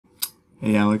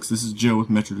Hey Alex, this is Joe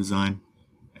with Metro Design,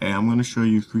 and I'm going to show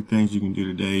you 3 things you can do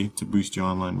today to boost your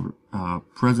online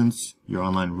presence, your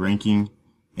online ranking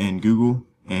in Google,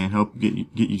 and help get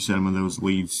you some of those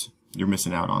leads you're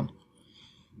missing out on.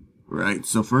 Right,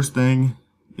 so first thing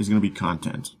is going to be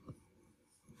content.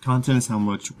 Content is how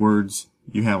much words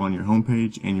you have on your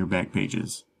homepage and your back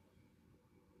pages.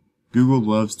 Google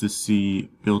loves to see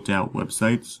built-out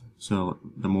websites, so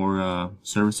the more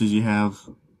services you have,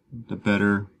 the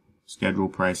better. Schedule,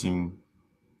 pricing,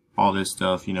 all this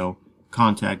stuff,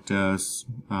 contact us,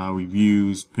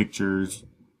 reviews, pictures,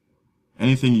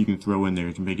 anything you can throw in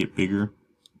there to make it bigger,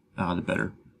 the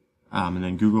better. And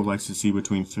then Google likes to see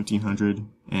between 1,500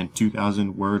 and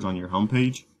 2,000 words on your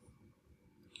homepage,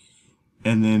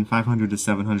 and then 500 to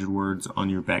 700 words on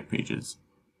your back pages.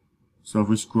 So if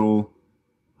we scroll,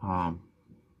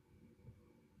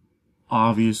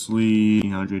 obviously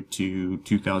 100 to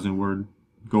 2,000 word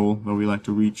goal that we like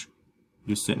to reach.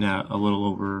 You're sitting at a little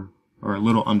over or a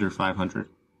little under 500.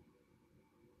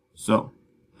 So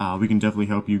we can definitely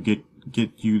help you get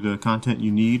you the content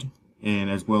you need,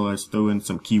 and as well as throw in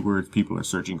some keywords people are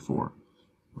searching for.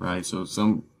 Right.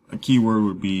 So a keyword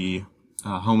would be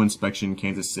home inspection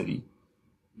Kansas City,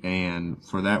 and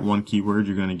for that one keyword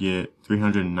you're going to get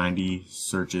 390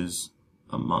 searches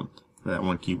a month for that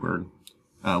one keyword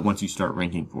once you start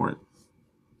ranking for it,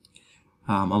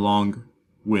 along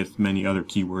with many other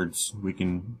keywords we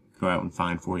can go out and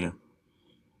find for you.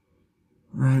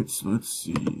 Right, so let's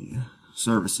see.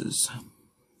 Services.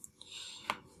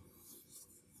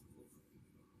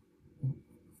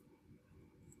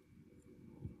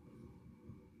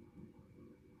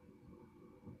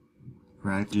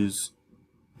 Right,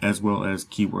 as well as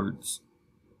keywords.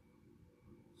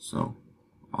 So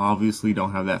obviously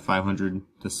don't have that 500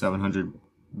 to 700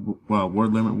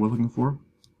 word limit we're looking for.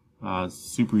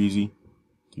 Super easy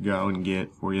to go out and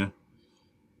get for you.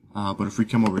 But if we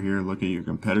come over here and look at your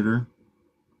competitor,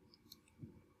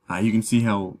 you can see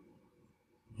how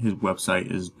his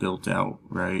website is built out,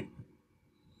 right?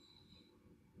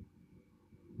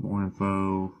 More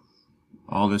info,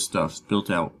 all this stuff's built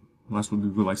out. That's what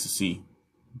Google likes to see.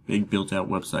 Big built out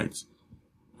websites.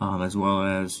 As well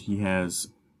as he has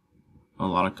a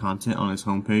lot of content on his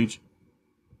homepage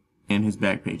and his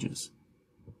back pages.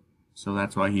 So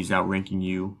that's why he's outranking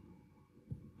you.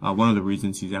 One of the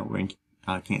reasons he's outranking,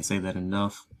 I can't say that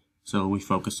enough, so we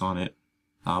focus on it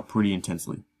pretty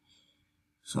intensely.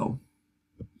 So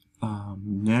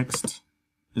next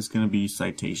is going to be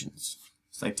citations.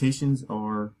 Citations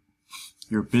are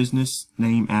your business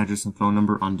name, address, and phone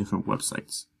number on different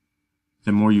websites.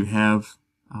 The more you have,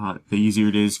 the easier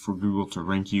it is for Google to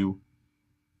rank you,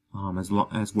 as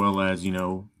well as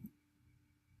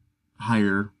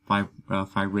higher 5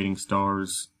 rating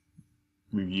stars,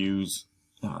 reviews,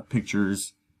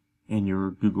 pictures in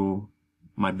your Google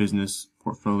My Business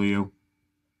portfolio,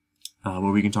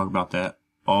 but we can talk about that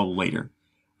all later.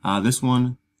 This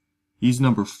one, he's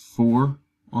number 4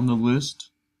 on the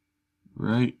list,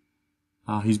 right?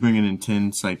 He's bringing in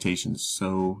 10 citations,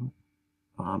 so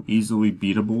easily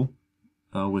beatable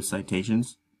with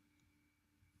citations.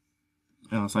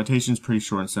 Citations pretty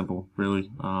short and simple,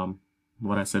 really.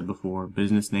 What I said before: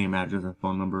 business name, address, and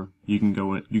phone number. You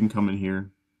can come in here.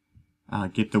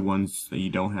 Get the ones that you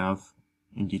don't have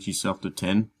and get yourself to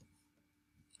 10.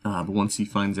 But once he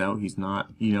finds out he's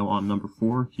not, on number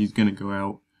 4, he's going to go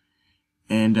out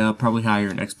and probably hire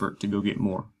an expert to go get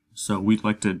more. So we'd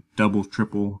like to double,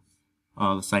 triple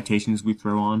the citations we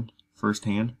throw on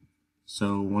firsthand.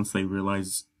 So once they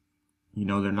realize,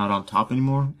 they're not on top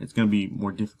anymore, it's going to be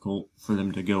more difficult for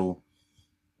them to go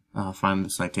find the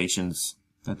citations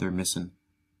that they're missing.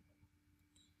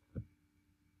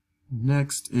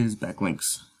 Next is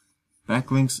backlinks.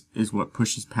 Backlinks is what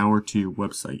pushes power to your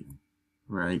website,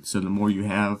 right? So the more you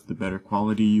have, the better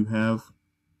quality you have,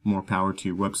 more power to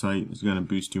your website is going to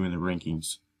boost you in the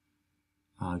rankings.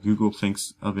 Google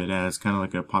thinks of it as kind of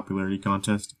like a popularity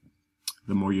contest.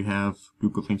 The more you have,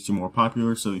 Google thinks you're more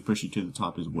popular, so they push you to the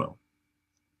top as well.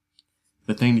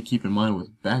 The thing to keep in mind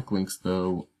with backlinks,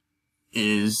 though,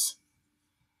 is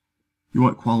you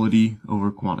want quality over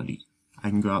quantity. I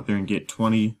can go out there and get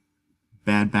 20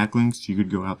 bad backlinks. You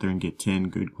could go out there and get 10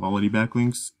 good quality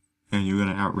backlinks, and you're going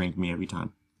to outrank me every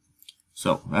time.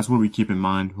 So that's what we keep in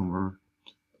mind when we're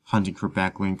hunting for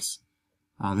backlinks.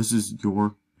 This is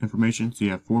your information. So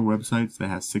you have 4 websites that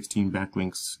have 16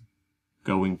 backlinks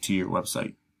going to your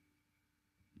website.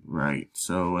 Right.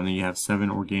 So, and then you have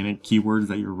 7 organic keywords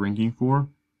that you're ranking for.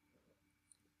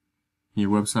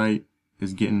 Your website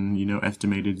is getting,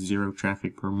 estimated 0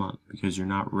 traffic per month because you're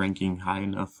not ranking high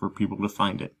enough for people to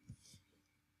find it.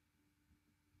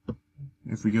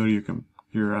 If we go to your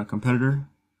your competitor.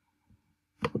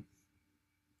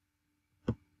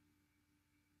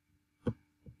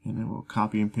 And then we'll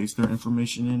copy and paste their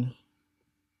information in.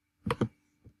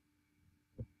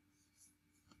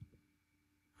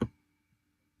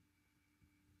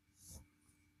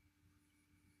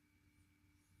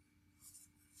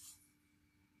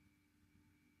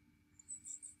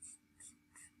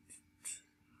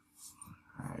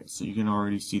 Alright, so you can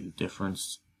already see the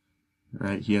difference.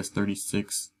 Right, he has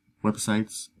 36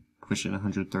 websites, pushing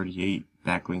 138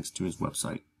 backlinks to his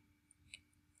website.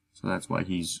 So that's why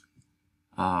he's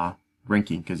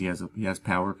ranking, because he has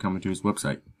power coming to his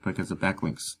website because of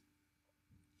backlinks.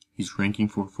 He's ranking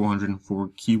for 404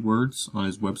 keywords on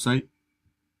his website,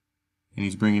 and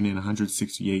he's bringing in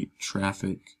 168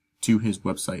 traffic to his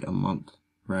website a month.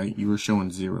 Right, you were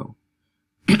showing 0.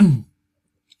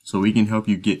 So we can help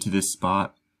you get to this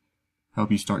spot,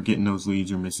 help you start getting those leads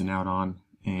you're missing out on,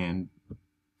 and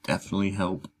definitely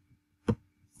help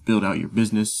build out your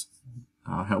business,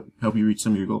 help you reach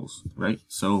some of your goals, right?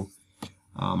 So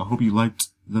I hope you liked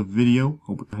the video.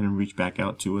 Hope you go ahead and reach back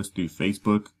out to us through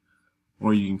Facebook,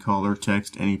 or you can call or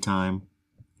text anytime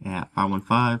at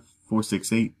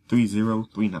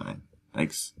 515-468-3039.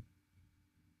 Thanks.